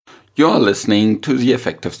You're listening to The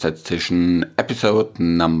Effective Statistician, episode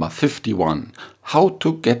number 51, How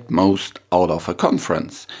to Get Most Out of a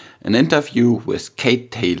Conference. An interview with Kate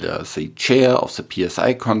Taylor, the chair of the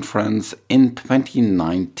PSI conference in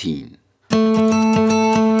 2019.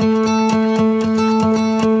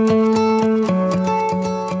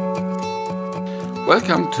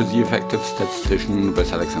 Welcome to The Effective Statistician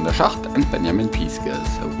with Alexander Schacht and Benjamin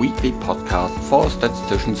Pieskes, a weekly podcast for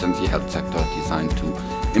statisticians in the health sector designed to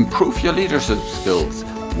improve your leadership skills,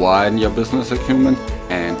 widen your business acumen,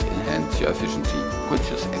 and enhance your efficiency, which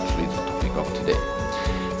is actually the topic of today.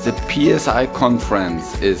 The PSI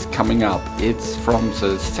conference is coming up. It's from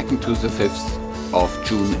the 2nd to the 5th of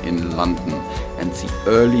June in London, and the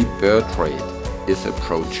early bird rate is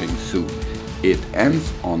approaching soon. It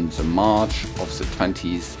ends on the March of the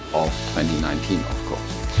 20th of 2019, of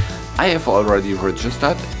course. I have already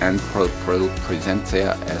registered and will present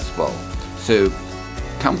there as well. So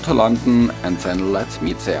come to London and then let's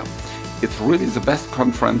meet there. It's really the best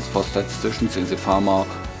conference for statisticians in the pharma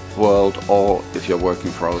world, or if you're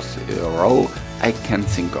working for a CRO, I can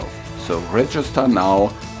think of. So register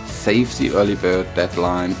now, save the early bird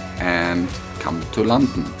deadline, and come to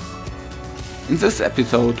London. In this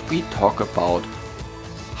episode, we talk about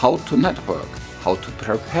how to network, how to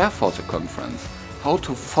prepare for the conference, how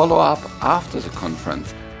to follow up after the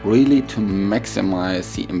conference, really to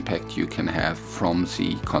maximize the impact you can have from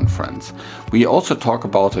the conference. We also talk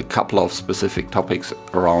about a couple of specific topics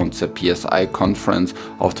around the PSI conference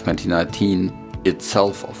of 2019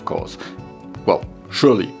 itself, of course. Well,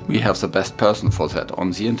 surely we have the best person for that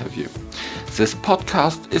on the interview. This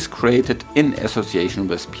podcast is created in association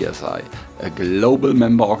with PSI, a global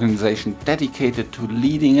member organization dedicated to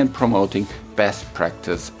leading and promoting best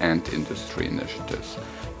practice and industry initiatives.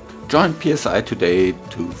 Join PSI today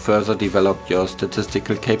to further develop your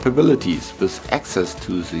statistical capabilities with access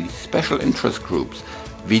to the special interest groups,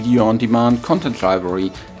 video-on-demand content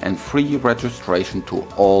library, and free registration to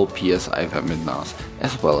all PSI webinars,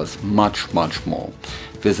 as well as much more.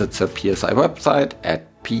 Visit the PSI website at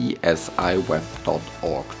psiweb.org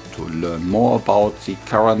to learn more about the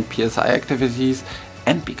current PSI activities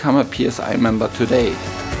and become a PSI member today.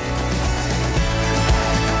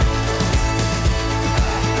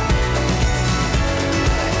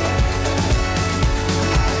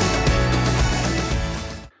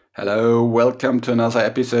 Hello, welcome to another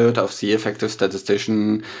episode of The Effective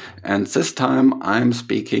Statistician, and this time I'm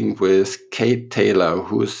speaking with Kate Taylor,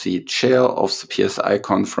 who is the chair of the PSI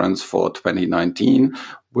conference for 2019,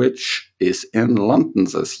 which is in London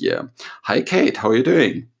this year. Hi Kate, how are you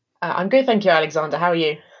doing? I'm good, thank you, Alexander. How are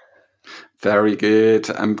you? Very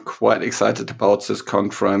good. I'm quite excited about this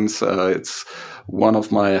conference. It's one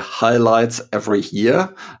of my highlights every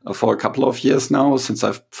year for a couple of years now, since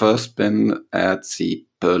I've first been at the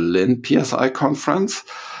Berlin PSI conference,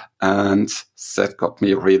 and that got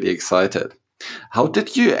me really excited. How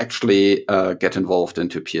did you actually get involved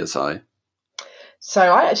into PSI? So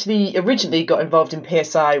I actually originally got involved in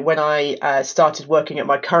PSI when I started working at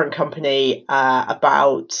my current company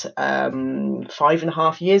about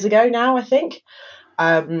 5.5 years ago now, I think.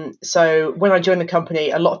 So when I joined the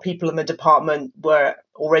company, a lot of people in the department were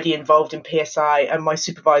already involved in PSI, and my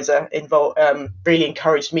supervisor really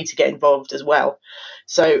encouraged me to get involved as well.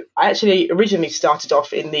 So I actually originally started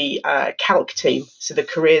off in the CALC team, so the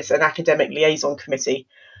Careers and Academic Liaison Committee,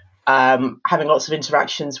 having lots of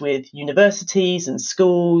interactions with universities and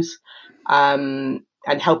schools, and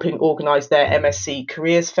helping organise their MSc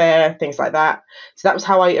Careers Fair, things like that. So that was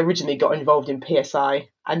how I originally got involved in PSI.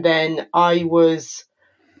 And then I was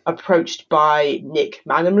approached by Nick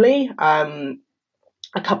Manumley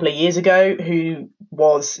a couple of years ago, who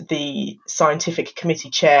was the scientific committee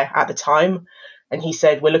chair at the time. And he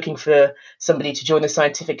said, we're looking for somebody to join the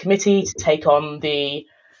scientific committee to take on the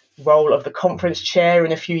role of the conference chair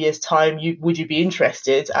in a few years' time. Would you be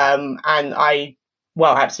interested? And I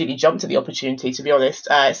absolutely jumped at the opportunity, to be honest.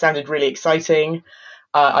 It sounded really exciting.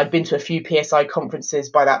 I'd been to a few PSI conferences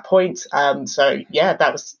by that point. So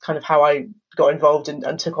that was kind of how I got involved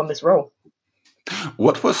and took on this role.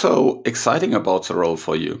 What was so exciting about the role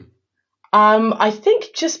for you? I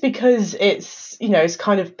think just because it's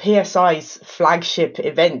kind of PSI's flagship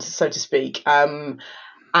event, so to speak. And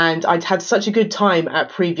I'd had such a good time at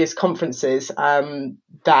previous conferences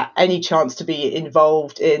that any chance to be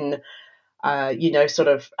involved in, sort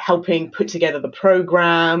of helping put together the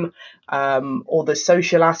program, or the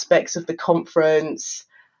social aspects of the conference,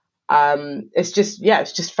 it's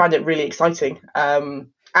just found it really exciting.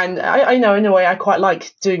 And I know in a way I quite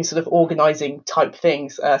like doing sort of organising type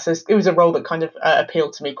things. So it was a role that kind of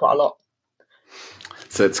appealed to me quite a lot.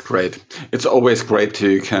 That's great. It's always great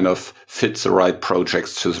to kind of fit the right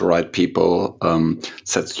projects to the right people.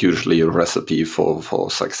 That's usually a recipe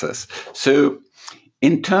for success. So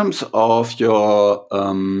in terms of your,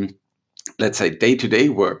 let's say, day-to-day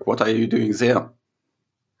work, what are you doing there?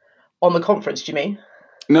 On the conference, do you mean?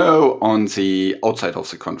 No, on the outside of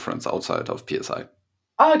the conference, outside of PSI.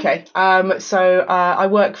 Oh, okay. So I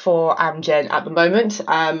work for Amgen at the moment,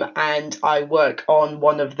 and I work on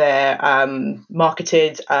one of their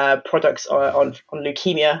marketed products on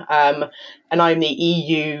leukemia, and I'm the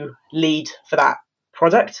EU lead for that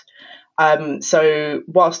product. So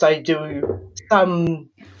whilst I do some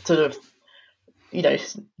sort of,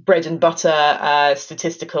 bread and butter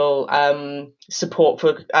statistical support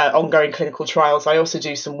for ongoing clinical trials, I also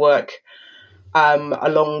do some work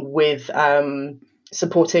along with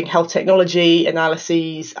supporting health technology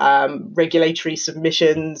analyses, regulatory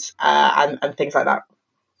submissions, and things like that.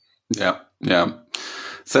 Yeah.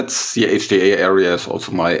 That's the HTA area is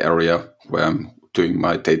also my area where I'm doing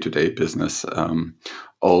my day-to-day business.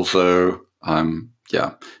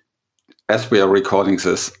 As we are recording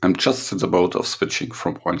this, I'm just in the mode of switching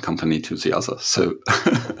from one company to the other. So,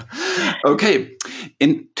 okay.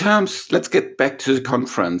 Let's get back to the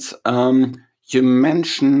conference. You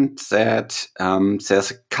mentioned that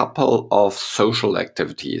there's a couple of social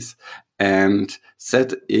activities, and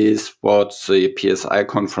that is what the PSI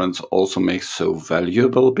conference also makes so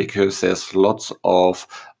valuable, because there's lots of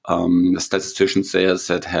statisticians there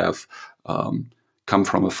that have come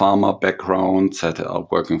from a pharma background, that are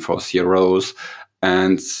working for CROs,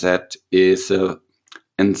 and that is, in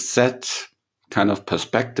that kind of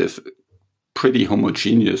perspective, pretty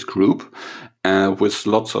homogeneous group with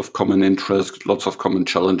lots of common interests, lots of common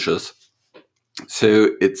challenges.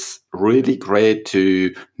 So it's really great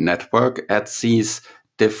to network at these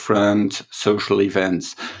different social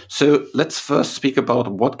events. So let's first speak about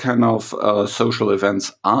what kind of social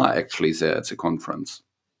events are actually there at the conference.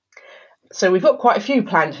 So we've got quite a few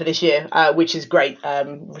planned for this year, which is great.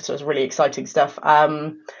 So it's really exciting stuff.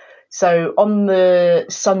 So on the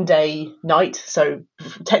Sunday night, so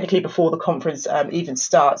technically before the conference even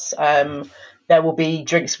starts, there will be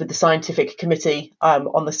drinks with the scientific committee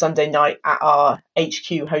on the Sunday night at our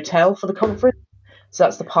HQ hotel for the conference. So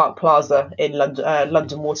that's the Park Plaza in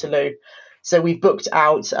London Waterloo. So we've booked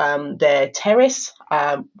out their terrace,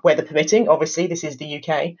 weather permitting. Obviously, this is the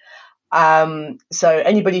UK. So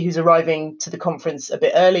anybody who's arriving to the conference a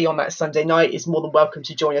bit early on that Sunday night is more than welcome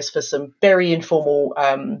to join us for some very informal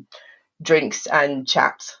drinks and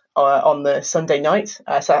chats on the Sunday night.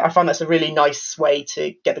 So I find that's a really nice way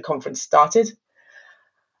to get the conference started.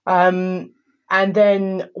 And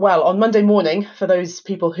then, on Monday morning, for those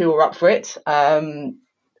people who are up for it,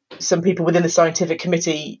 some people within the scientific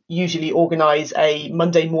committee usually organise a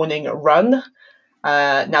Monday morning run.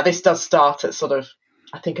 Now, this does start at sort of,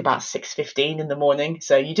 I think, about 6:15 in the morning.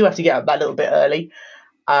 So you do have to get up that little bit early.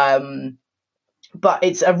 But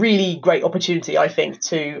it's a really great opportunity, I think,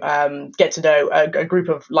 to get to know a group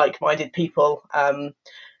of like-minded people.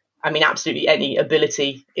 Absolutely any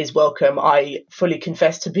ability is welcome. I fully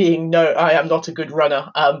confess to I am not a good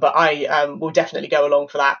runner, but I will definitely go along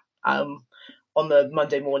for that on the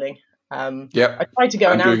Monday morning. I tried to go.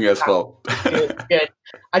 I'm doing it as well. Good.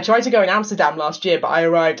 I tried to go in Amsterdam last year, but I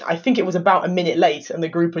arrived, I think it was about a minute late and the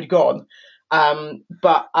group had gone.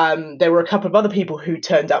 But there were a couple of other people who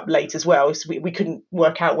turned up late as well, so we couldn't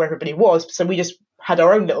work out where everybody was. So we just had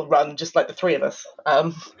our own little run, just like the three of us.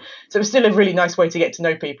 So it was still a really nice way to get to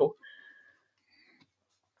know people.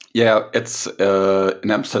 Yeah, it's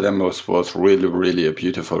in Amsterdam was really, really a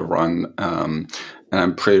beautiful run. And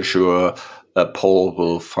I'm pretty sure Paul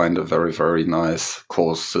will find a very, very nice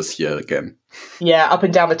course this year again. Yeah, up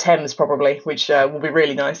and down the Thames probably, which will be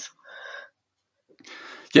really nice.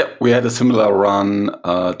 Yeah, we had a similar run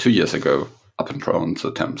 2 years ago up and down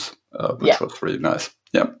the Thames, which was really nice.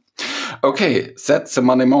 Yeah. Okay, that's the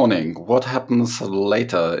Monday morning. What happens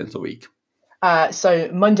later in the week? So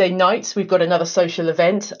Monday night, we've got another social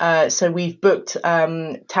event. So we've booked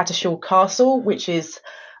Tattershall Castle, which is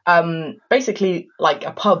basically like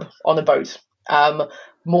a pub on a boat,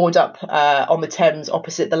 moored up on the Thames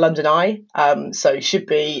opposite the London Eye. So it should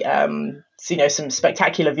be some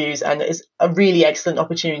spectacular views, and it's a really excellent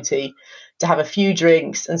opportunity to have a few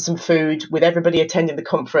drinks and some food with everybody attending the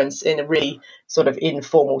conference in a really sort of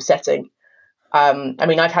informal setting.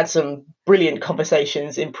 I've had some brilliant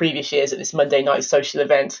conversations in previous years at this Monday night social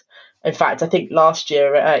event. In fact, I think last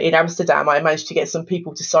year in Amsterdam, I managed to get some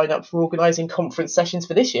people to sign up for organising conference sessions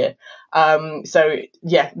for this year. These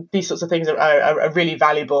sorts of things are really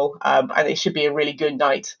valuable, and it should be a really good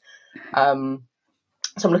night.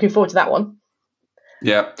 So I'm looking forward to that one.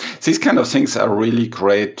 Yeah, these kind of things are really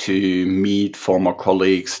great to meet former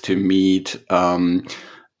colleagues, to meet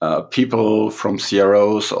people from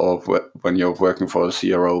CROs, or when you're working for a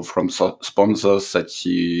CRO, from sponsors that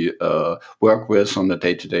you work with on a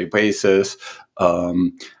day-to-day basis,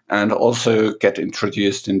 and also get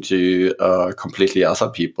introduced into completely other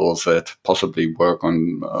people that possibly work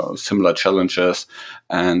on similar challenges.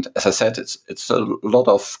 And as I said, it's a lot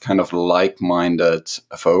of kind of like-minded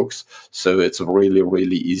folks, so it's really,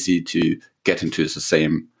 really easy to get into the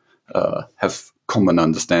same, have common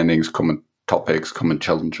understandings, common topics, common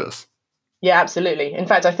challenges. Yeah, absolutely. In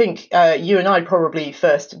fact, I think you and I probably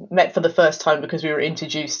first met for the first time because we were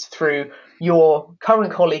introduced through your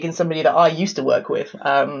current colleague and somebody that I used to work with.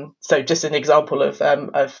 So just an example of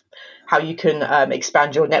how you can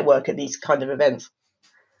expand your network at these kind of events.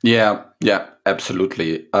 Yeah,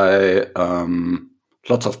 absolutely. I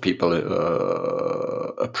lots of people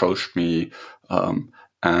approached me,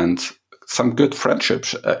 and some good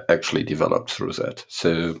friendships actually developed through that.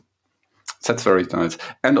 So that's very nice.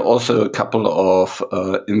 And also a couple of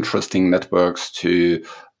interesting networks to,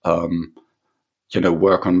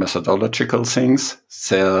 work on methodological things.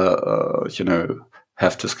 So,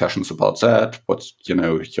 have discussions about that, what,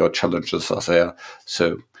 your challenges are there.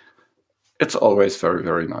 So it's always very,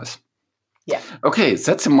 very nice. Yeah. Okay,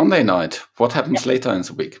 that's a Monday night. What happens later in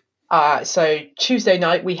the week? So Tuesday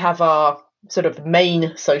night, we have our sort of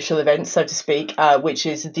main social event, so to speak, which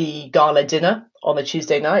is the gala dinner on the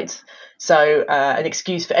Tuesday night. So an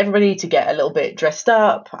excuse for everybody to get a little bit dressed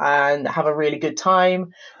up and have a really good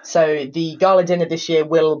time. So the gala dinner this year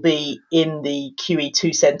will be in the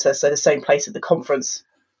QE2 Centre, so the same place that the conference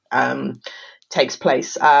takes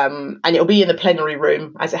place. And it'll be in the plenary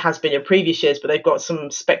room as it has been in previous years, but they've got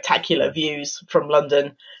some spectacular views from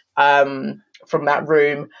London from that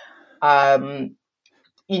room. I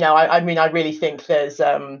really think there's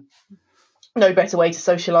no better way to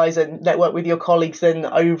socialise and network with your colleagues than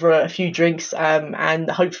over a few drinks and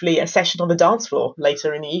hopefully a session on the dance floor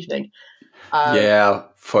later in the evening. Yeah,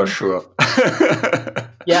 for sure.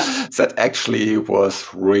 Yeah. That actually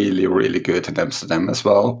was really, really good in Amsterdam as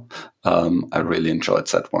well. I really enjoyed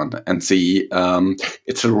that one. And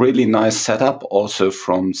it's a really nice setup also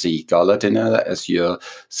from the gala dinner, as you're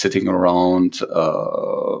sitting around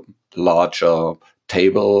larger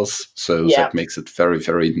tables. So that makes it very,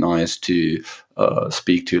 very nice to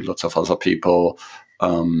speak to lots of other people.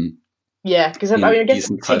 Because I guess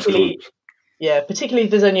particularly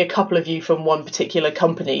if there's only a couple of you from one particular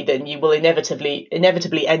company, then you will inevitably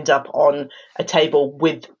end up on a table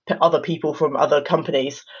with other people from other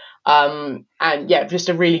companies. Just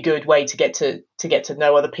a really good way to get to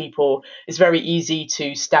know other people. It's very easy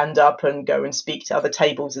to stand up and go and speak to other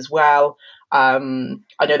tables as well. I know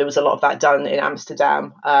there was a lot of that done in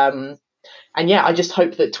Amsterdam. I just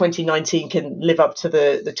hope that 2019 can live up to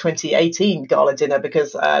the 2018 gala dinner,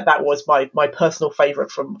 because that was my personal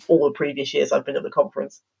favourite from all the previous years I've been at the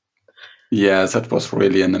conference. Yeah, that was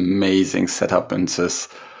really an amazing setup in this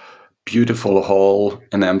beautiful hall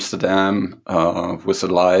in Amsterdam with the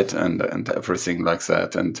light and everything like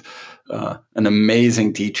that, and an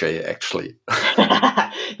amazing DJ actually.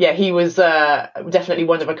 Yeah, he was definitely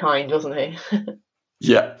one of a kind, wasn't he?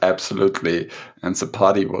 Yeah, absolutely. And the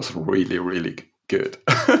party was really, really good.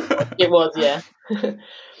 It was, yeah.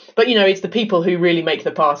 But, it's the people who really make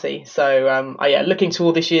the party. So, looking to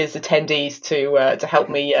all this year's attendees to help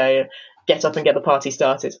me get up and get the party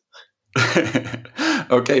started.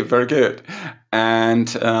 Okay, very good. And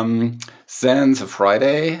then the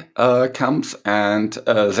Friday comes, and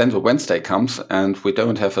then the Wednesday comes, and we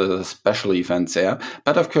don't have a special event there.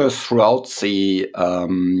 But of course, throughout the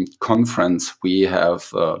conference, we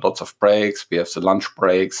have lots of breaks. We have the lunch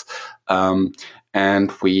breaks.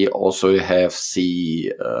 And we also have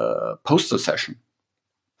the poster session.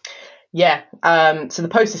 Yeah. So the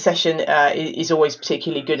poster session is always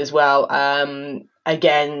particularly good as well.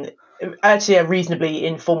 Again, actually a reasonably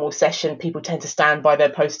informal session. People tend to stand by their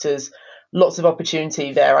posters. Lots of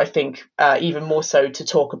opportunity there, I think, even more so to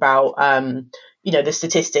talk about, the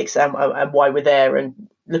statistics and why we're there, and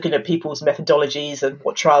looking at people's methodologies and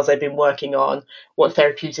what trials they've been working on, what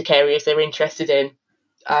therapeutic areas they're interested in.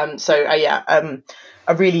 A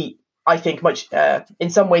really, I think, much, in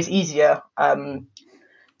some ways, easier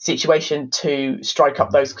situation to strike up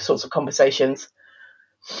those sorts of conversations.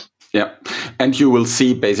 Yeah, and you will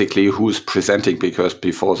see basically who's presenting, because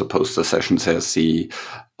before the poster session there's the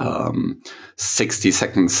 60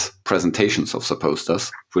 seconds presentations of the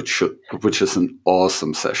posters, which is an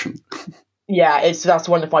awesome session. Yeah, that's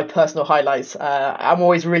one of my personal highlights. I'm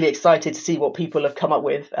always really excited to see what people have come up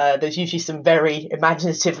with. There's usually some very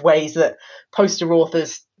imaginative ways that poster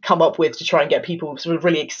authors come up with to try and get people sort of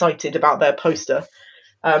really excited about their poster.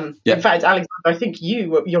 Yeah. In fact, Alexander, I think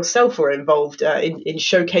you yourself were involved in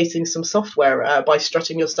showcasing some software by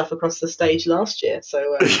strutting your stuff across the stage last year.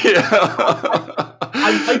 So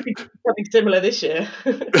I'm hoping to do something similar this year.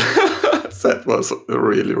 That was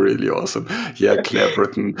really, really awesome. Yeah, Claire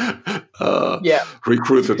Britton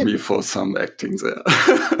recruited me for some acting there.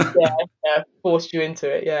 yeah, forced you into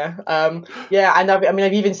it. Yeah, and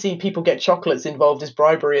I've even seen people get chocolates involved as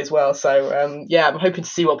bribery as well. So I'm hoping to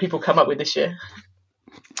see what people come up with this year.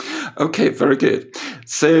 Okay, very good.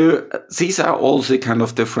 So these are all the kind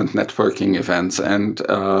of different networking events, and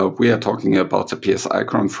we are talking about the PSI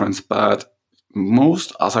conference, but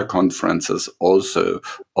most other conferences also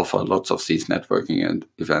offer lots of these networking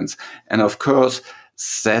events. And of course,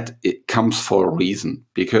 that it comes for a reason,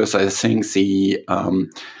 because I think the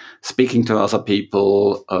speaking to other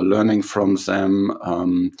people, learning from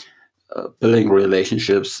them, building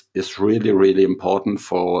relationships is really, really important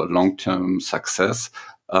for long-term success,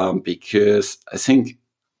 because I think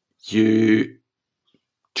you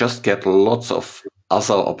just get lots of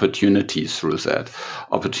other opportunities through that.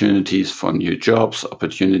 Opportunities for new jobs,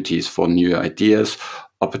 opportunities for new ideas,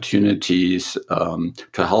 opportunities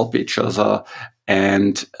to help each other.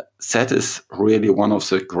 And that is really one of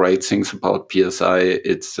the great things about PSI.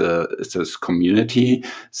 It's this community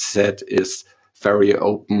that is very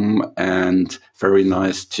open and very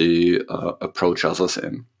nice to approach others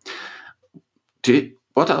in.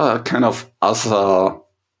 What are kind of other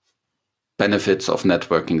benefits of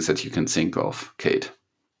networking that you can think of, Kate?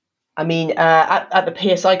 I mean, at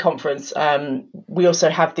the PSI conference, we also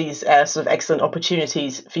have these sort of excellent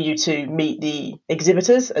opportunities for you to meet the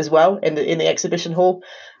exhibitors as well in the exhibition hall.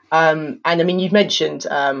 And I mean, you've mentioned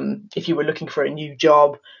if you were looking for a new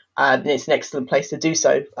job, then it's an excellent place to do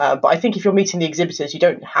so. But I think if you're meeting the exhibitors, you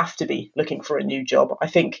don't have to be looking for a new job. I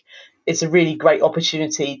think it's a really great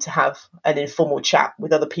opportunity to have an informal chat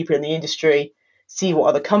with other people in the industry, see what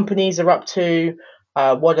other companies are up to,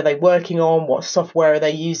 what are they working on, what software are they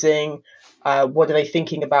using, what are they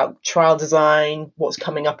thinking about trial design, what's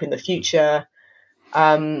coming up in the future.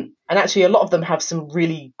 And actually, a lot of them have some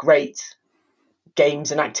really great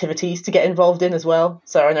games and activities to get involved in as well.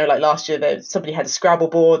 So I know like last year somebody had a Scrabble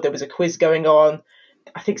board, there was a quiz going on.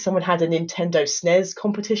 I think someone had a Nintendo SNES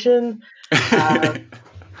competition.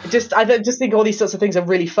 I just think all these sorts of things are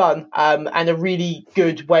really fun, and a really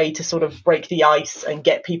good way to sort of break the ice and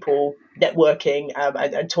get people networking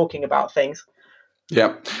and talking about things.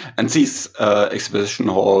 Yeah, and this exhibition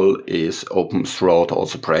hall is open throughout all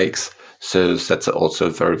the breaks. So that's also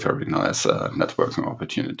a very, very nice networking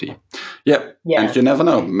opportunity. Yeah, and you never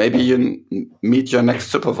know. Maybe you meet your next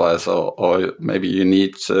supervisor, or maybe you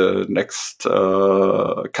need next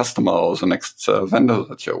customer or the next vendor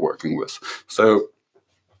that you're working with. So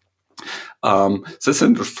this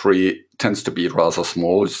industry tends to be rather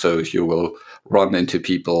small, so you will run into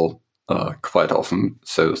people quite often.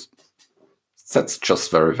 So that's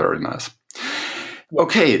just very, very nice.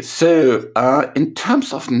 Okay, so in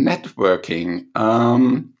terms of networking,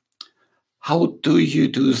 how do you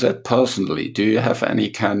do that personally? Do you have any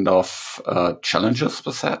kind of challenges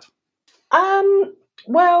with that?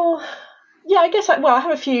 Well, yeah, I guess I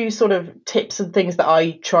have a few sort of tips and things that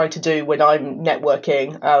I try to do when I'm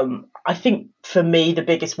networking. I think for me, the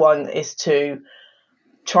biggest one is to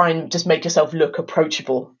try and just make yourself look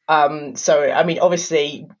approachable. So, I mean,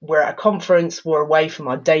 obviously, we're at a conference, we're away from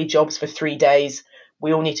our day jobs for 3 days.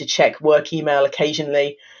 We all need to check work email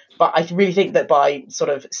occasionally. But I really think that by sort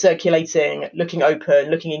of circulating, looking open,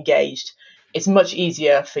 looking engaged, it's much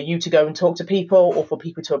easier for you to go and talk to people or for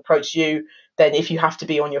people to approach you than if you have to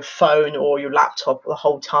be on your phone or your laptop the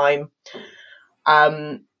whole time.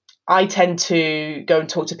 I tend to go and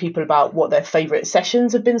talk to people about what their favorite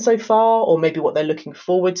sessions have been so far, or maybe what they're looking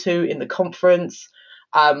forward to in the conference.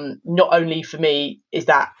 Not only for me is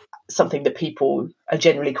that something that people are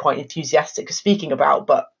generally quite enthusiastic of speaking about,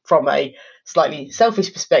 but from a slightly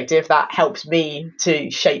selfish perspective, that helps me to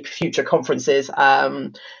shape future conferences,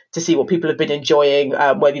 to see what people have been enjoying,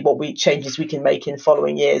 maybe what changes we can make in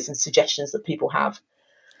following years and suggestions that people have.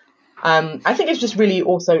 I think it's just really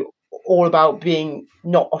also all about being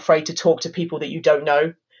not afraid to talk to people that you don't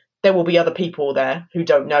know. There will be other people there who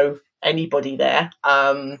don't know anybody there.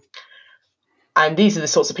 And these are the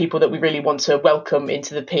sorts of people that we really want to welcome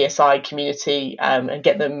into the PSI community, and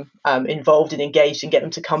get them involved and engaged and get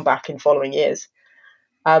them to come back in following years.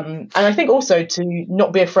 And I think also to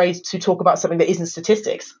not be afraid to talk about something that isn't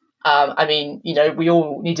statistics. I mean, we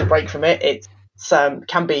all need a break from it. It's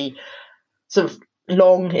can be sort of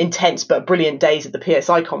long, intense, but brilliant days at the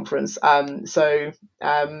PSI conference. So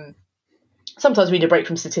sometimes we need a break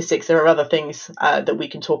from statistics. There are other things that we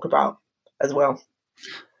can talk about as well.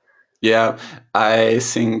 Yeah, I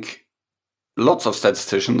think lots of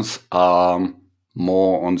statisticians are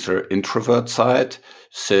more on the introvert side.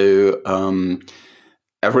 So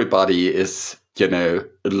everybody is, a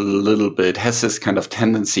little bit has this kind of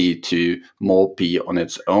tendency to more be on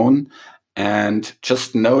its own. And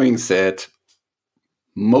just knowing that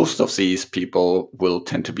most of these people will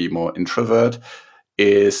tend to be more introvert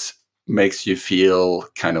makes you feel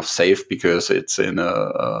kind of safe, because it's in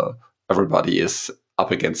everybody is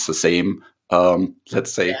up against the same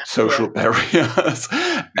let's say social barriers.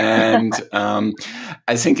 And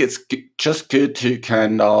I think it's just good to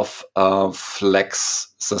kind of flex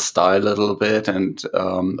the style a little bit and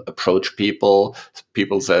approach people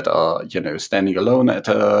that are standing alone at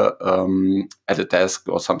a desk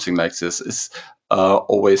or something like this. Is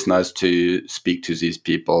always nice to speak to these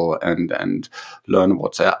people and learn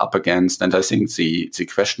what they're up against. And I think the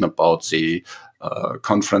question about the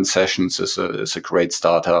conference sessions is a great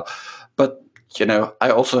starter. But I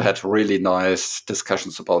also had really nice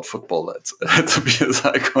discussions about football at the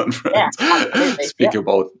PSI conference. Speak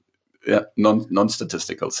about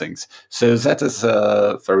non-statistical things. So that is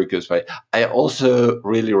a very good way. I also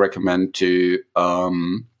really recommend to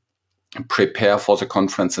prepare for the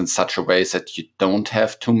conference in such a way that you don't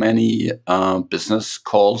have too many business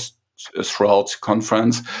calls throughout the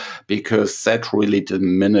conference, because that really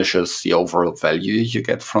diminishes the overall value you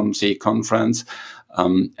get from the conference.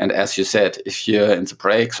 And as you said, if you're in the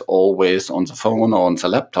breaks always on the phone or on the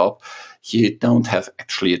laptop, you don't have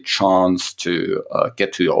actually a chance to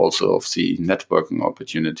get to also of the networking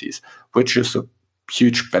opportunities, which is a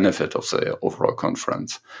huge benefit of the overall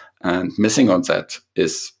conference. And missing on that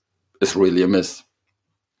is really a miss.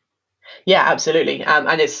 Yeah, absolutely.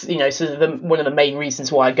 And it's, sort of one of the main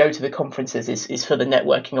reasons why I go to the conferences is for the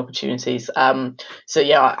networking opportunities. So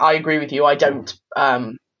yeah, I agree with you. I don't,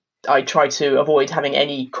 I try to avoid having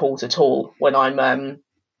any calls at all when I'm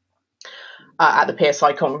at the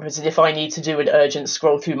PSI conference. And if I need to do an urgent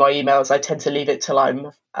scroll through my emails, I tend to leave it till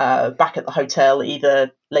I'm back at the hotel,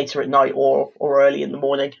 either later at night or early in the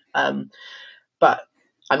morning. But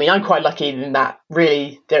I mean, I'm quite lucky in that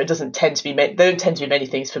really there don't tend to be many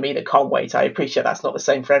things for me that can't wait. I appreciate that's not the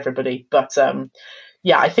same for everybody, but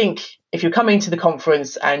yeah, I think if you're coming to the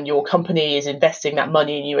conference and your company is investing that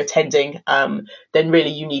money in you attending, then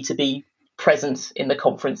really you need to be present in the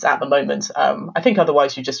conference at the moment. I think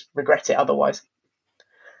otherwise you just regret it otherwise.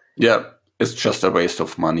 Yeah, it's just a waste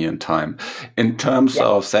of money and time. In terms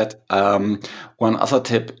of that, one other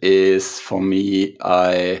tip is, for me,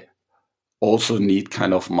 I also need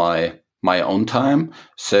kind of my own time.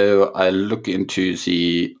 So I look into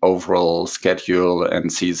the overall schedule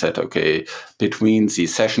and see that, okay, between the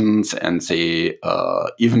sessions and the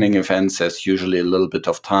evening events, there's usually a little bit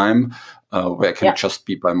of time where I can just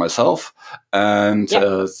be by myself. And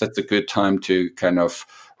that's a good time to kind of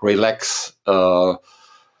relax,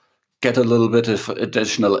 get a little bit of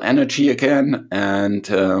additional energy again, and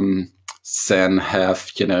then have,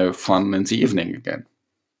 fun in the evening again.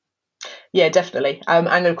 Yeah, definitely.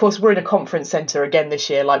 And of course, we're in a conference centre again this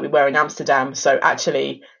year, like we were in Amsterdam. So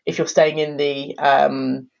actually, if you're staying in the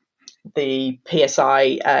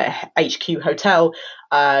PSI HQ hotel,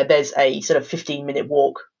 there's a sort of 15-minute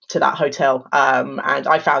walk to that hotel. And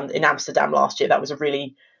I found in Amsterdam last year that was a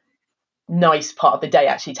really nice part of the day,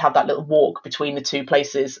 actually, to have that little walk between the two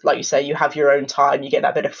places. Like you say, you have your own time, you get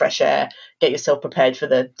that bit of fresh air, get yourself prepared for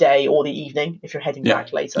the day or the evening if you're heading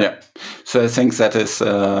back later. Yeah, so I think that is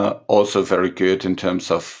also very good in terms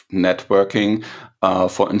of networking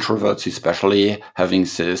for introverts, especially having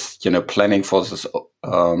this, planning for this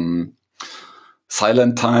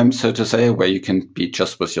silent time, so to say, where you can be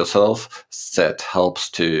just with yourself. That helps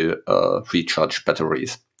to recharge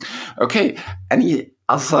batteries. Okay, any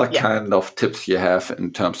other kind of tips you have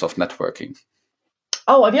in terms of networking?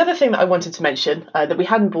 Oh, the other thing that I wanted to mention that we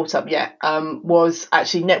hadn't brought up yet was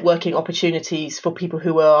actually networking opportunities for people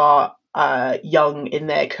who are young in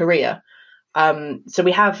their career. So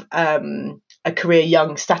we have a career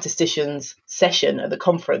young statisticians session at the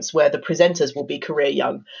conference where the presenters will be career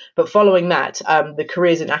young. But following that, the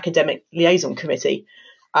Careers and Academic Liaison Committee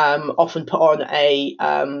often put on a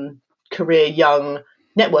career young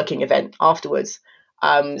networking event afterwards.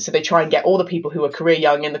 So they try and get all the people who are career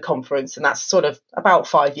young in the conference, and that's sort of about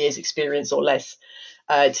 5 years experience or less,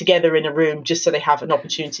 together in a room, just so they have an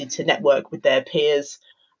opportunity to network with their peers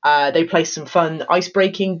They play some fun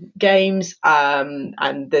ice-breaking games,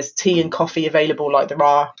 and there's tea and coffee available like there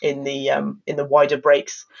are in the wider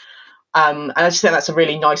breaks. And I just think that's a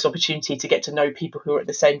really nice opportunity to get to know people who are at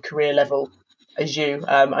the same career level as you.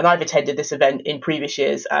 And I've attended this event in previous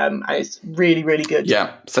years, and it's really, really good.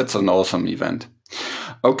 Yeah, that's an awesome event.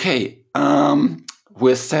 Okay,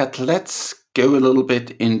 with that, let's go a little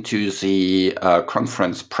bit into the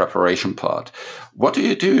conference preparation part. What do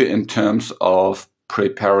you do in terms of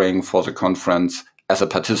preparing for the conference as a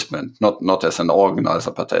participant, not as an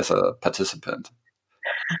organizer, but as a participant?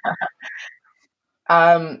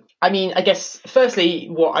 I guess firstly,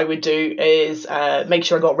 what I would do is make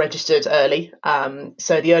sure I got registered early.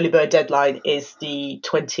 So the early bird deadline is the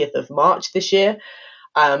 20th of March this year.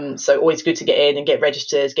 So always good to get in and get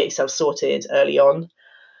registered, get yourself sorted early on.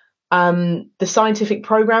 The scientific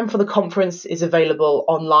program for the conference is available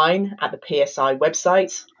online at the PSI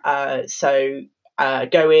website. So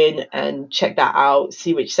go in and check that out,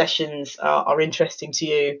 see which sessions are interesting to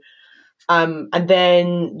you. And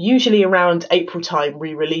then usually around April time,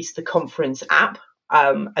 we release the conference app.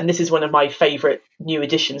 And this is one of my favorite new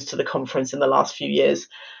additions to the conference in the last few years.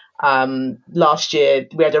 Last year,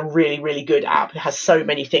 we had a really, really good app. It has so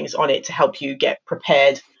many things on it to help you get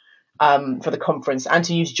prepared for the conference and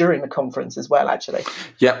to use during the conference as well, actually.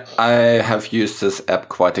 Yeah, I have used this app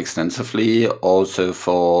quite extensively also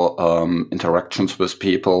for interactions with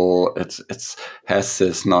people. It has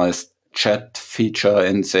this nice chat feature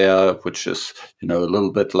in there, which is, a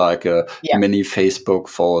little bit like a mini Facebook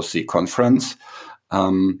for the conference.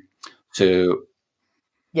 So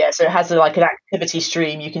it has like an activity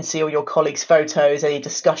stream. You can see all your colleagues' photos, any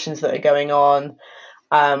discussions that are going on.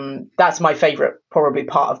 That's my favorite, probably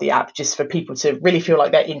part of the app, just for people to really feel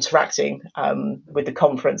like they're interacting with the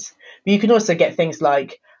conference. But you can also get things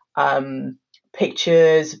like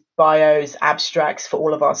pictures, bios, abstracts for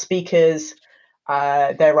all of our speakers.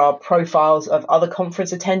 There are profiles of other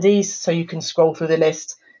conference attendees, so you can scroll through the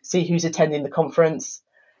list, see who's attending the conference.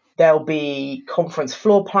 There'll be conference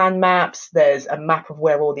floor plan maps. There's a map of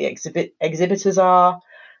where all the exhibitors are.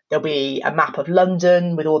 There'll be a map of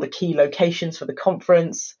London with all the key locations for the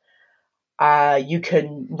conference. You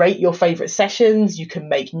can rate your favorite sessions. You can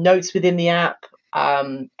make notes within the app.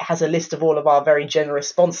 It has a list of all of our very generous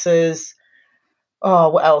sponsors. Oh,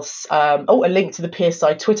 what else? A link to the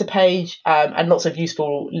PSI Twitter page, and lots of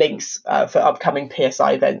useful links for upcoming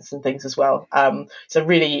PSI events and things as well. So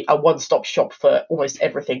really a one-stop shop for almost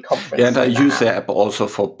everything conference. Yeah, and I use the app also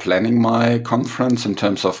for planning my conference in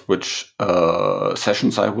terms of which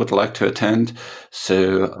sessions I would like to attend.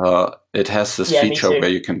 So it has this feature where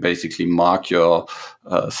you can basically mark your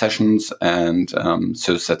sessions, and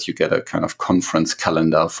so that you get a kind of conference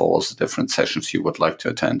calendar for all the different sessions you would like to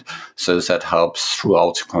attend. So that helps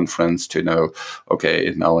throughout the conference to know,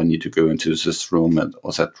 okay, now I need to go into this room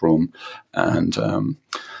or that room, and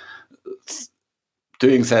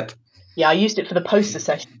doing that. Yeah, I used it for the poster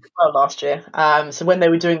session as well last year. So when they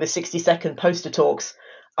were doing the 60-second poster talks,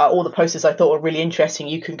 all the posters I thought were really interesting,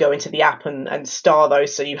 you can go into the app and star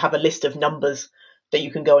those, so you have a list of numbers that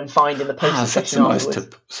you can go and find in the poster session afterwards.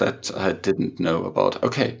 That's a nice tip that I didn't know about.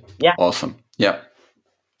 Okay, yeah, awesome. Yeah.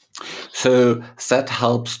 So that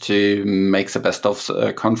helps to make the best of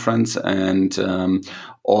the conference, and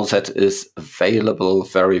all that is available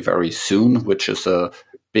very, very soon, which is a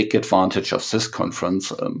big advantage of this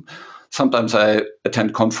conference. Sometimes I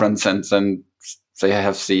attend conference and then they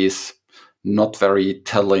have these not very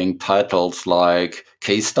telling titles like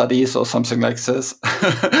case studies or something like this,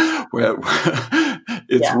 where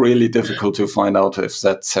it's really difficult to find out if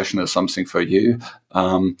that session is something for you.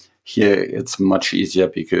 Here it's much easier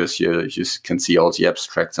because you can see all the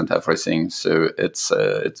abstracts and everything. So it's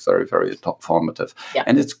very, very formative. Yeah.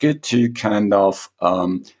 And it's good to kind of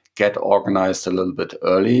get organized a little bit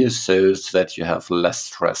early so that you have less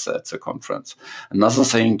stress at the conference. Another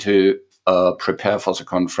thing to prepare for the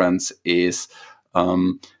conference is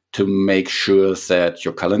to make sure that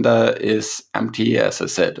your calendar is empty, as I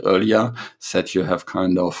said earlier, that you have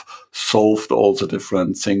kind of solved all the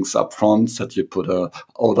different things up front, that you put a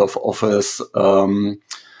out of office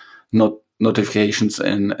notifications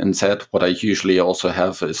in that. What I usually also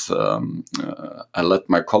have is I let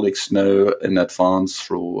my colleagues know in advance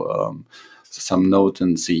through some note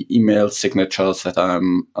in the email signatures that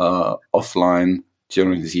I'm offline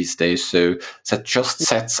during these days. So that just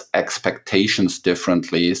sets expectations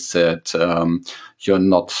differently, that you're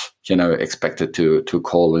not, expected to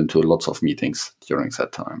call into lots of meetings during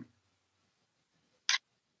that time.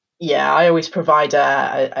 Yeah, I always provide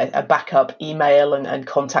a backup email and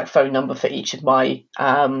contact phone number for each of my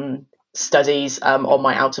studies on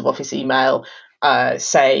my out of office email.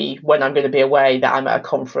 say when I'm going to be away, that I'm at a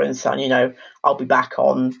conference, and I'll be back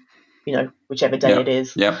on whichever day it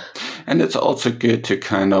is. Yeah. And it's also good to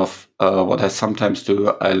kind of, what I sometimes do,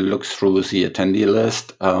 I look through the attendee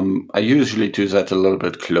list. I usually do that a little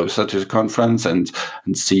bit closer to the conference and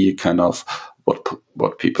see kind of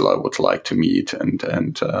what people I would like to meet and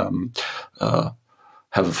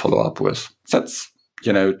have a follow up with. That's,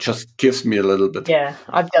 just gives me a little bit. Yeah,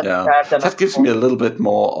 I've done that gives me a little bit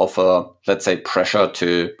more of a, let's say, pressure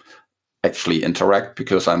to actually interact,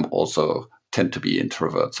 because I'm also tend to be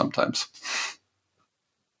introvert sometimes.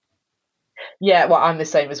 Yeah, well, I'm the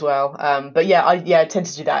same as well. But yeah, I tend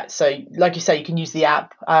to do that. So, like you say, you can use the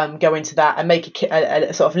app, go into that, and make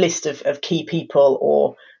a sort of list of key people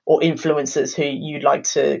or influencers who you'd like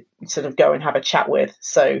to sort of go and have a chat with.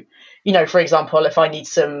 So, for example, if I need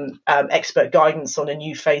some expert guidance on a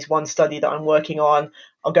new phase 1 study that I'm working on,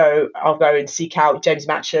 I'll go and seek out James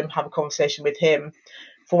Matcham, have a conversation with him.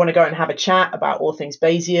 If I want to go and have a chat about all things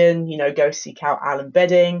Bayesian, go seek out Alan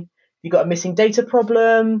Bedding. You've got a missing data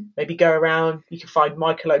problem, maybe go around, you can find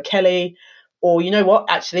Michael O'Kelly. Or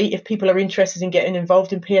actually, if people are interested in getting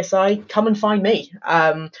involved in PSI, come and find me.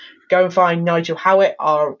 Go and find Nigel Howitt,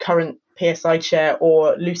 our current PSI chair,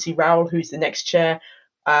 or Lucy Rowell, who's the next chair.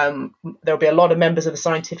 There'll be a lot of members of the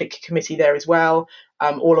scientific committee there as well.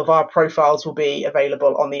 All of our profiles will be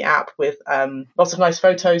available on the app with lots of nice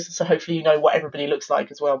photos. So hopefully you know what everybody looks like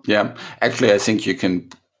as well. Yeah, actually, I think you can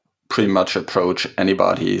pretty much approach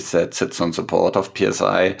anybody that sits on the board of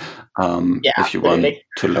PSI if you want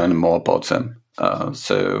to learn more about them.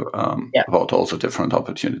 About all the different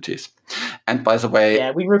opportunities. And by the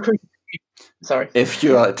way, we recruit. Sorry. If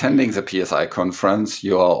you are attending the PSI conference,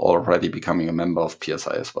 you are already becoming a member of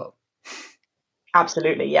PSI as well.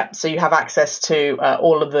 Absolutely, yeah. So you have access to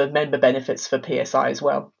all of the member benefits for PSI as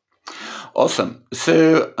well. Awesome.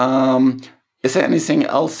 So is there anything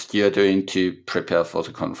else you're doing to prepare for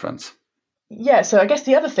the conference? Yeah, so I guess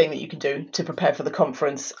the other thing that you can do to prepare for the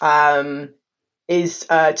conference is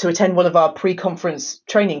to attend one of our pre-conference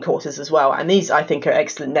training courses as well. And these, I think, are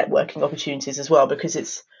excellent networking opportunities as well, because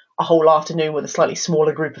it's a whole afternoon with a slightly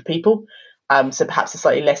smaller group of people. So perhaps a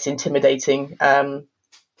slightly less intimidating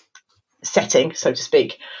setting, so to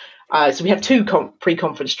speak. So we have 2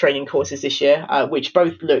 pre-conference training courses this year, which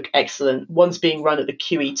both look excellent. One's being run at the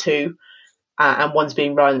QE2 and one's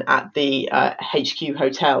being run at the HQ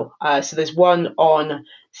Hotel. So there's one on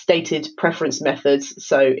stated preference methods,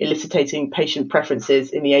 so eliciting patient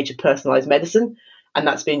preferences in the age of personalised medicine, and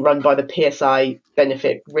that's being run by the PSI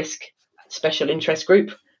Benefit Risk Special Interest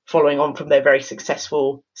Group, following on from their very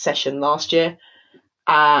successful session last year.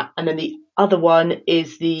 And then the other one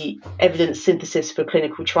is the evidence synthesis for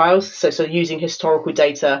clinical trials, so using historical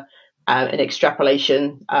data and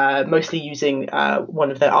extrapolation, mostly using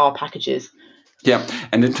one of their R packages. Yeah,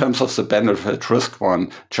 and in terms of the benefit risk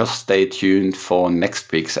one, just stay tuned for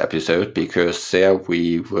next week's episode, because there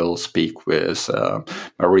we will speak with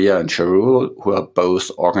Maria and Sharu, who are both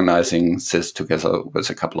organizing this together with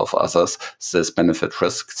a couple of others, this benefit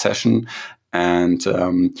risk session. And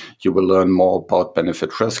you will learn more about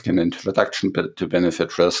benefit risk and introduction to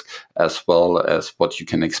benefit risk, as well as what you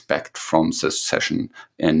can expect from this session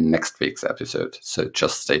in next week's episode. So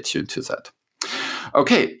just stay tuned to that.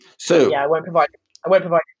 Okay, so yeah, I won't provide.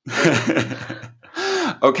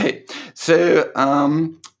 Okay, so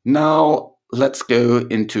now let's go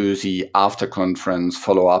into the after conference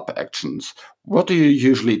follow-up actions. What do you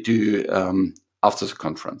usually do after the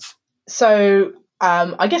conference? So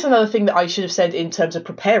I guess another thing that I should have said in terms of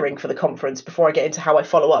preparing for the conference before I get into how I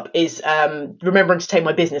follow up is remembering to take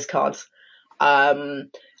my business cards.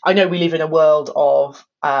 I know we live in a world of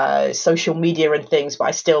social media and things, but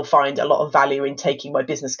I still find a lot of value in taking my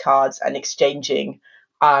business cards and exchanging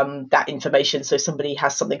that information, so somebody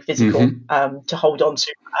has something physical to hold on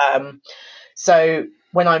to. So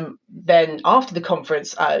when I'm then after the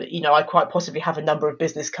conference, I quite possibly have a number of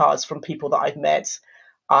business cards from people that I've met.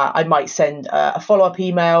 I might send a follow-up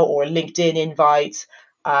email or a LinkedIn invite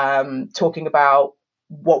talking about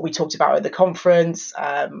what we talked about at the conference,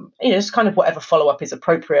 just kind of whatever follow-up is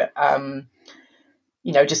appropriate.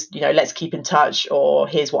 Let's keep in touch, or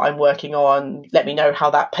here's what I'm working on. Let me know how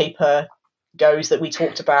that paper goes that we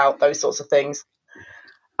talked about, those sorts of things.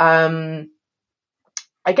 I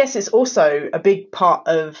guess it's also a big part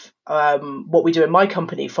of what we do in my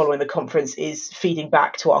company following the conference is feeding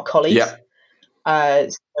back to our colleagues. Yeah.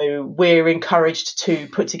 So we're encouraged to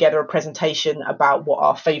put together a presentation about what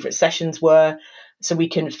our favourite sessions were, so we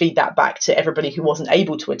can feed that back to everybody who wasn't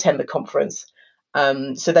able to attend the conference,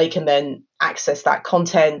 so they can then access that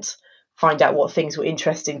content, find out what things were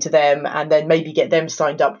interesting to them, and then maybe get them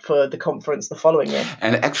signed up for the conference the following year.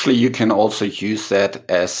 And actually, you can also use that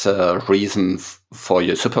as a reason for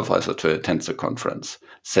your supervisor to attend the conference.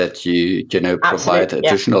 That you provide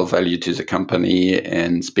additional value to the company,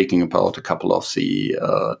 and speaking about a couple of the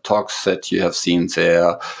talks that you have seen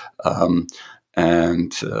there,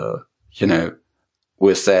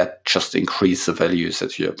 with that, just increase the values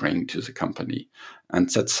that you are bringing to the company. And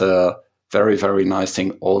that's a very, very nice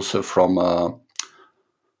thing also from a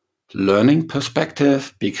learning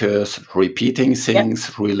perspective, because repeating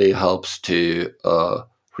things really helps to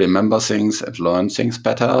remember things and learn things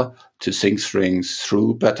better, to think things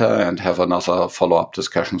through better, and have another follow-up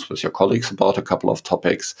discussions with your colleagues about a couple of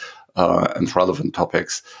topics and relevant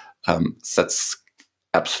topics. That's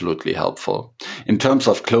absolutely helpful. In terms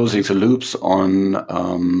of closing the loops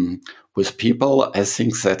on with people, I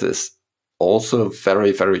think that is also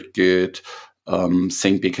very, very good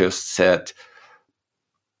thing, because that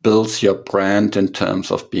builds your brand in terms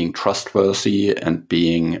of being trustworthy and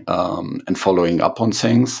being and following up on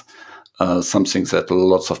things. Something that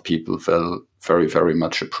lots of people will very, very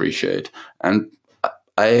much appreciate. And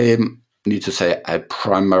I need to say, I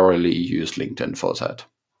primarily use LinkedIn for that.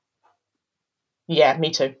 Yeah,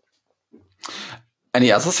 me too.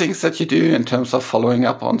 Any other things that you do in terms of following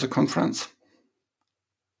up on the conference?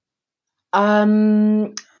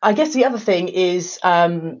 I guess the other thing is,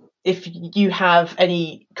 if you have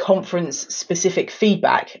any conference-specific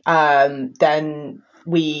feedback, then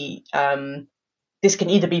we this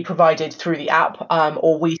can either be provided through the app,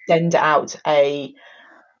 or we send out a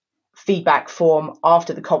feedback form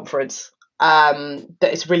after the conference. That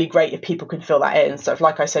is really great if people can fill that in. So,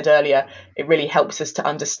 like I said earlier, it really helps us to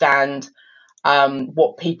understand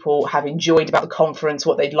what people have enjoyed about the conference,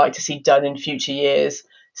 what they'd like to see done in future years,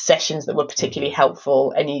 sessions that were particularly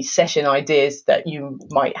helpful, any session ideas that you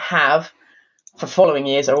might have for following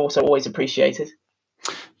years are also always appreciated.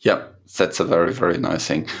 Yeah, that's a very, very nice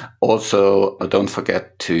thing. Also, don't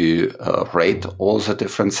forget to rate all the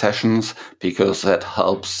different sessions, because that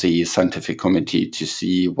helps the scientific committee to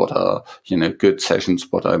see what are, good sessions,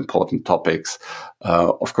 what are important topics.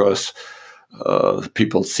 Of course,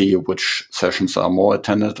 people see which sessions are more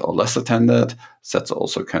attended or less attended. That's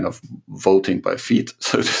also kind of voting by feet,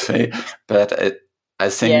 so to say. But I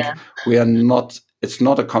think it's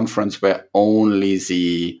not a conference where only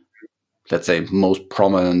the, let's say, most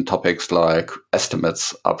prominent topics like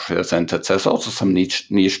estimates are presented. There's also some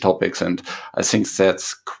niche topics, and I think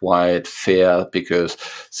that's quite fair, because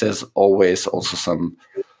there's always also some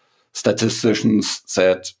statisticians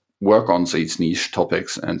that work on these niche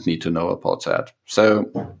topics and need to know about that.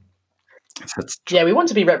 So we want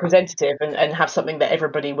to be representative and have something that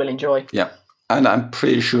everybody will enjoy. Yeah. And I'm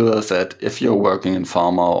pretty sure that if you're working in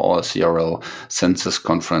pharma or CRO, since this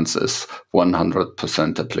conference is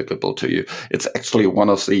 100% applicable to you. It's actually one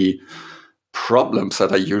of the problems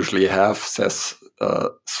that I usually have. There's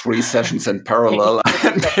 3 sessions in parallel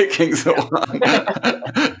and picking the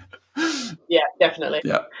one. Yeah, definitely.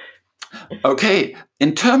 Yeah. Okay.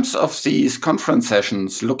 In terms of these conference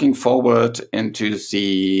sessions, looking forward into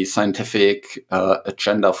the scientific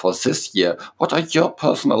agenda for this year, what are your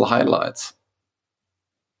personal highlights?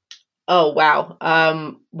 Oh, wow.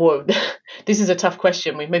 Well, this is a tough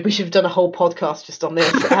question. Maybe we should have done a whole podcast just on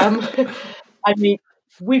this. I mean,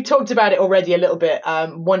 we've talked about it already a little bit.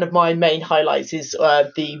 One of my main highlights is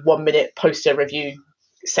the 1-minute poster review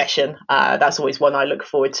session. That's always one I look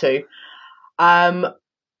forward to.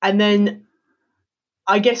 And then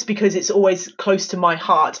I guess because it's always close to my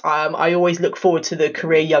heart, I always look forward to the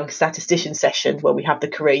Career Young Statistician session, where we have the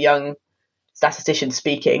Career Young statistician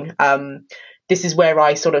speaking. This is where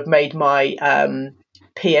I sort of made my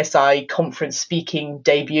PSI conference speaking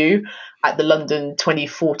debut at the London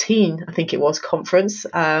 2014, I think it was, conference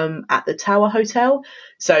at the Tower Hotel.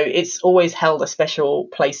 So it's always held a special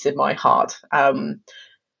place in my heart.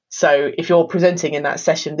 So if you're presenting in that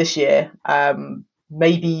session this year,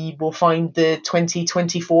 maybe we'll find the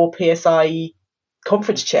 2024 PSI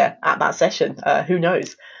conference chair at that session. Who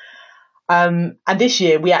knows? And this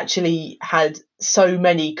year we actually had so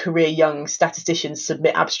many Career Young statisticians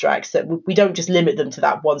submit abstracts that we don't just limit them to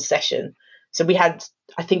that one session. So we had,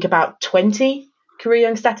 I think, about 20 Career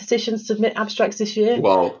Young statisticians submit abstracts this year.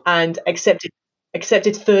 Wow. And accepted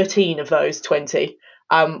 13 of those 20,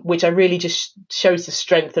 which I really just shows the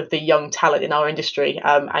strength of the young talent in our industry.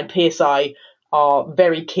 And PSI are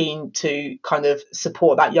very keen to kind of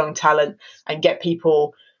support that young talent and get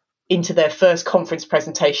people into their first conference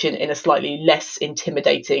presentation in a slightly less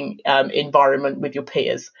intimidating environment with your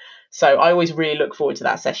peers. So I always really look forward to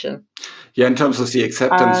that session. Yeah, in terms of the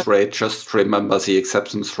acceptance rate, just remember the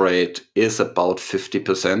acceptance rate is about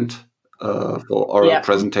 50% for oral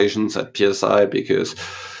presentations at PSI, because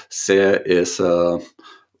there is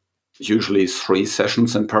usually 3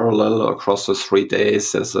 sessions in parallel across the 3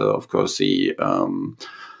 days. There's, of course, the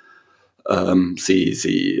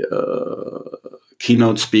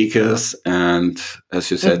keynote speakers, and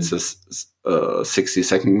as you said, this 60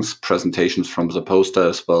 seconds presentations from the poster,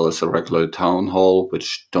 as well as a regular town hall,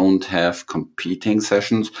 which don't have competing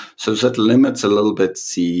sessions. So that limits a little bit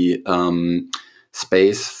the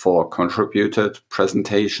space for contributed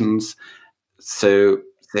presentations. So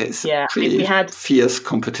there's pretty fierce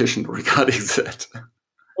competition regarding that.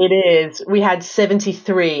 It is. We had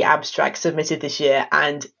 73 abstracts submitted this year,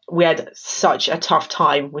 and we had such a tough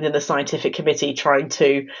time within the scientific committee trying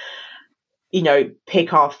to,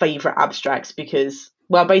 pick our favorite abstracts, because,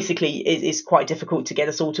 well, basically it's quite difficult to get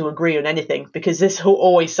us all to agree on anything, because there's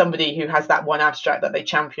always somebody who has that one abstract that they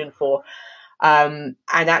champion for. And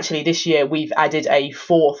actually this year we've added a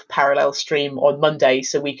 4th parallel stream on Monday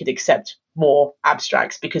so we could accept more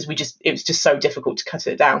abstracts, because it was just so difficult to cut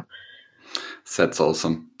it down. That's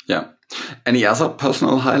awesome. Yeah. Any other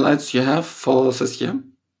personal highlights you have for this year?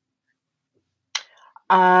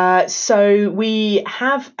 So we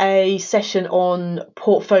have a session on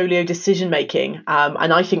portfolio decision making,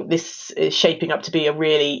 and I think this is shaping up to be a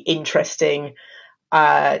really interesting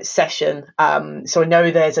session. So I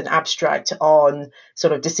know there's an abstract on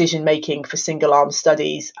sort of decision making for single arm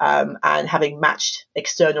studies, and having matched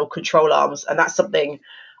external control arms, and that's something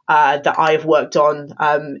that I've worked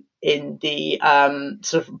on in the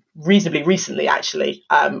sort of reasonably recently, actually.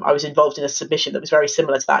 I was involved in a submission that was very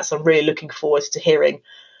similar to that, so I'm really looking forward to hearing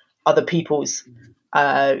other people's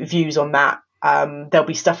views on that. There'll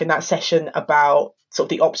be stuff in that session about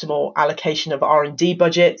sort of the optimal allocation of R&D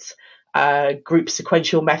budgets, group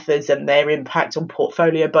sequential methods and their impact on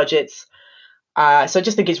portfolio budgets. So I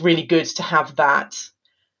just think it's really good to have that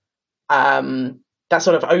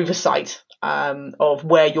sort of oversight of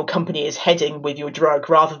where your company is heading with your drug,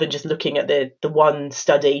 rather than just looking at the one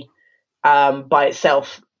study by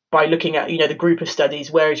itself. By looking at the group of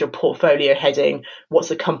studies, where is your portfolio heading? What's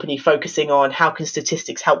the company focusing on? How can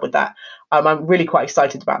statistics help with that? I'm really quite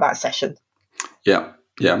excited about that session. Yeah,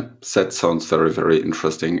 that sounds very, very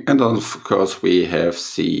interesting. And of course, we have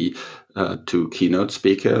the 2 keynote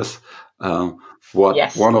speakers.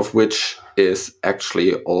 One of which is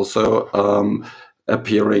actually also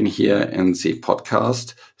appearing here in the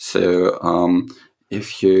podcast. So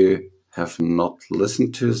if you have not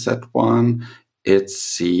listened to that one,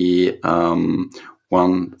 it's the one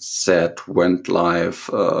that went live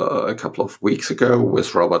a couple of weeks ago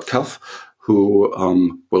with Robert Cuff, who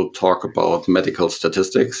will talk about medical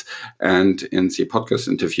statistics. And in the podcast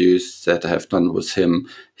interviews that I have done with him,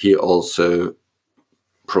 he also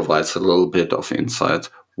provides a little bit of insight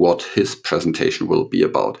what his presentation will be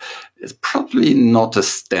about. It's probably not a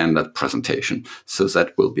standard presentation, so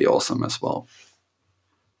that will be awesome as well.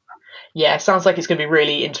 Yeah, sounds like it's going to be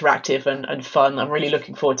really interactive and fun. I'm really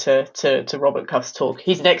looking forward to Robert Cuff's talk.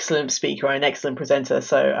 He's an excellent speaker and an excellent presenter,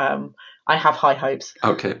 so I have high hopes.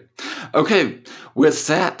 Okay. With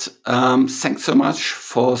that, thanks so much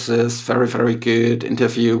for this very, very good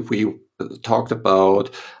interview. We talked about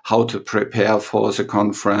how to prepare for the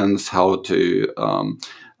conference, how to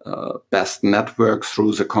best network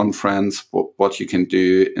through the conference, what you can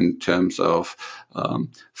do in terms of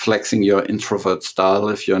flexing your introvert style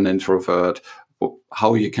if you're an introvert,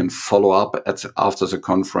 how you can follow up after the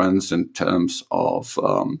conference in terms of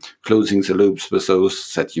closing the loops with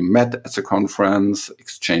those that you met at the conference,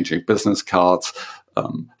 exchanging business cards,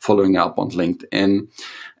 following up on LinkedIn.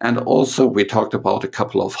 And also we talked about a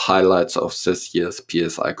couple of highlights of this year's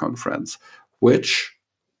PSI conference, which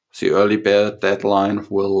the early bird deadline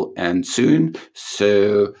will end soon.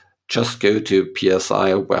 So just go to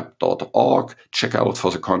psiweb.org, check out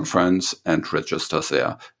for the conference and register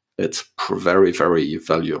there. It's very, very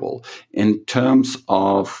valuable. In terms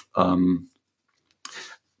of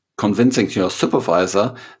convincing your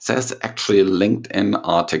supervisor, there's actually a LinkedIn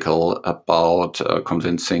article about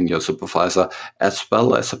convincing your supervisor, as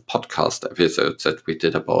well as a podcast episode that we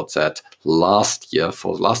did about that last year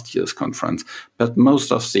for last year's conference. But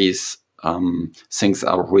most of these things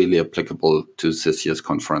are really applicable to this year's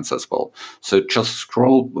conference as well. So just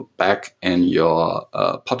scroll back in your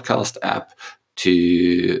podcast app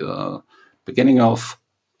to beginning of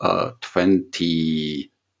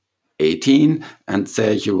 2018, and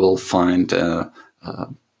there you will find a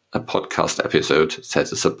podcast episode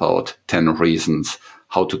that is about 10 reasons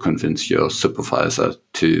how to convince your supervisor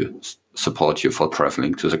to support you for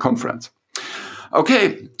traveling to the conference.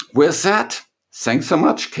 Okay, with that, thanks so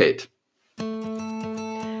much, Kate.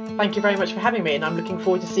 Thank you very much for having me, and I'm looking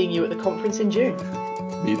forward to seeing you at the conference in June.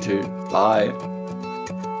 Me too. Bye.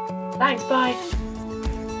 Thanks, bye.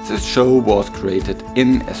 This show was created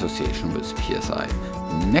in association with PSI.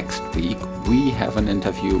 Next week, we have an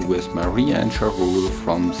interview with Maria and Sharul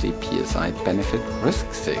from the PSI Benefit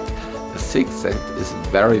Risk SIG. A SIG that is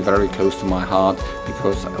very, very close to my heart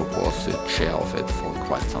because I was the chair of it for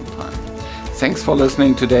quite some time. Thanks for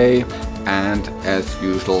listening today, and as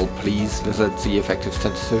usual, please visit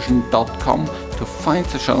theeffectivestatistician.com to find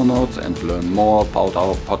the show notes and learn more about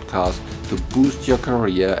our podcast to boost your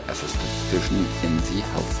career as a statistician in the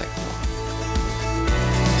health sector.